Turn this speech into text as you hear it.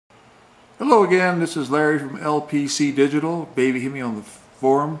Hello again, this is Larry from LPCDigital. Baby hit me on the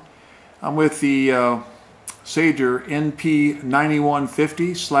forum. I'm with the Sager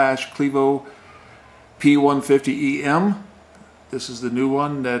NP9150 / Clevo P150EM. This is the new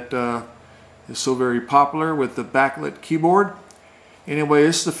one that is so very popular with the backlit keyboard. Anyway,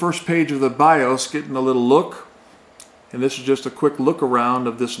 this is the first page of the BIOS, getting a little look. And this is just a quick look around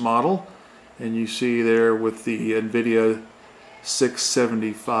of this model. And you see there with the NVIDIA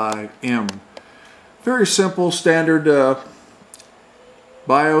 675M. Very simple, standard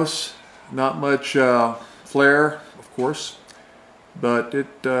BIOS. Not much flair, of course, but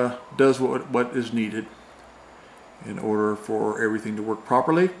it does what is needed in order for everything to work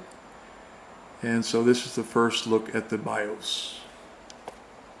properly. And so this is the first look at the BIOS.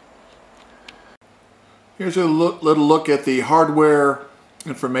 Here's a little look at the hardware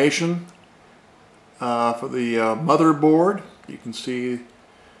information for the motherboard. You can see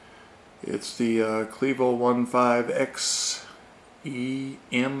it's the Clevo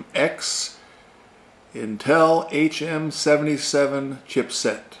P150EM Intel HM77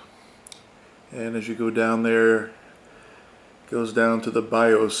 chipset. And as you go down there, it goes down to the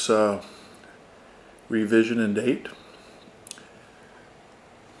BIOS revision and date.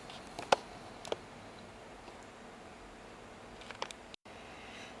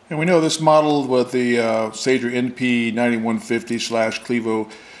 And we know this model with the Sager NP9150 / Clevo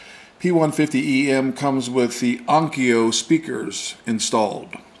P150EM comes with the Onkyo speakers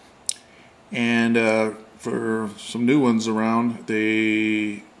installed. And for some new ones around,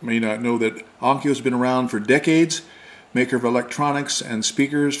 they may not know that Onkyo's been around for decades, maker of electronics and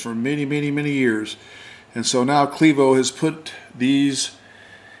speakers for many years. And so now Clevo has put these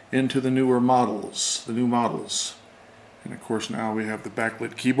into the new models. And of course now we have the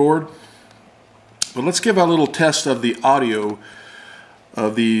backlit keyboard. But let's give a little test of the audio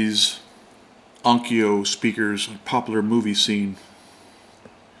of these Onkyo speakers, a popular movie scene.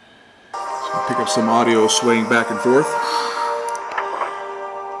 So I'll pick up some audio swaying back and forth.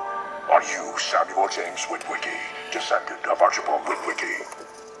 Are you Samuel James Witwicky, descendant of Archibald Witwicky?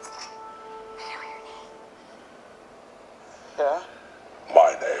 Yeah?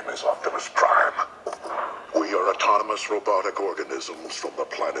 My name is Optimus Prime. We are autonomous robotic organisms from the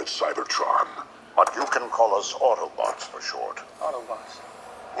planet Cybertron. But you can call us Autobots for short. Autobots.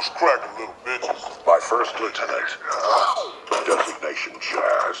 What's cracking, little bitches? My first lieutenant. Designation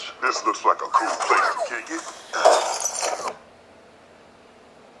Jazz. This looks like a cool place to kick it.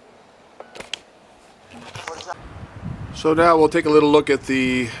 So now we'll take a little look at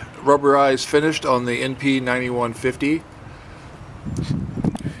the rubberized finish on the NP9150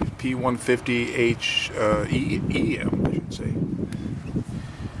 P150EM, I should say.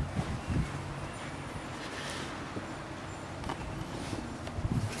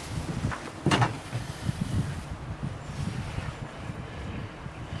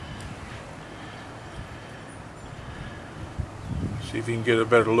 See if you can get a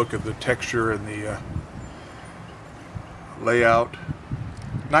better look at the texture and the layout.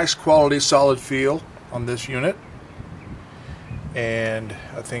 Nice quality, solid feel on this unit. And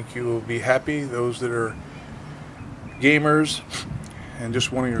I think you will be happy, those that are gamers and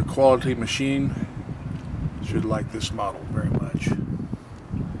just wanting a quality machine should like this model very much. A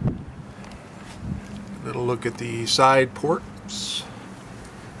little look at the side ports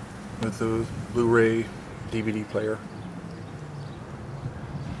with the Blu-ray DVD player.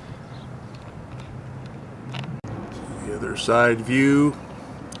 The other side view.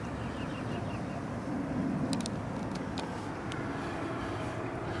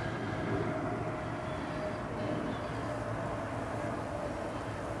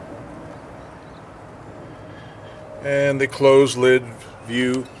 And the closed lid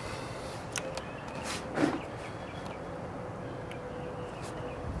view.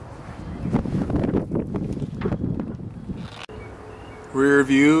 Rear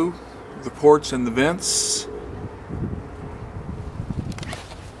view, the ports and the vents.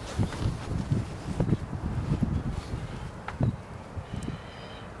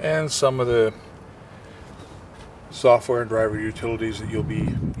 And some of the software and driver utilities that you'll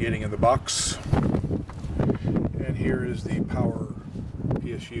be getting in the box. And here is the power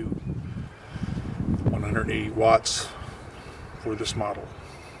PSU, 180 watts for this model.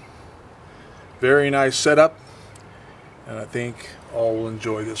 Very nice setup, and I think all will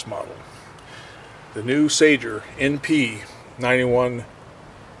enjoy this model. The new Sager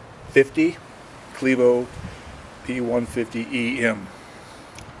NP9150 Clevo P150EM.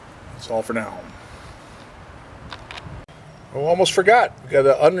 That's all for now. Oh, almost forgot. We got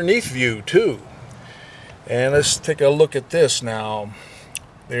an underneath view too. And let's take a look at this now.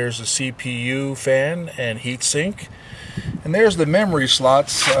 There's the CPU fan and heatsink. And there's the memory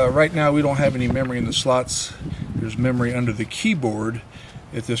slots. Right now we don't have any memory in the slots. There's memory under the keyboard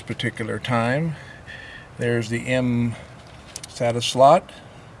at this particular time. There's the M SATA slot.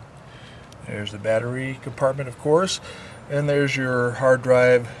 There's the battery compartment, of course. And there's your hard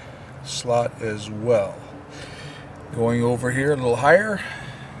drive slot as well. Going over here a little higher,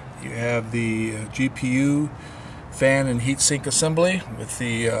 you have the GPU fan and heatsink assembly with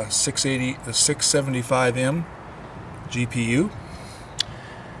the 675M GPU.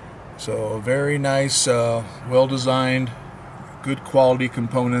 So very nice, well designed, good quality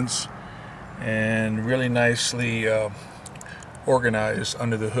components, and really nicely organized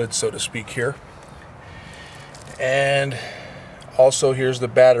under the hood, so to speak, here. And also here's the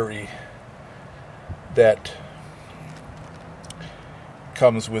battery that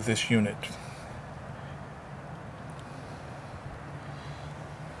comes with this unit.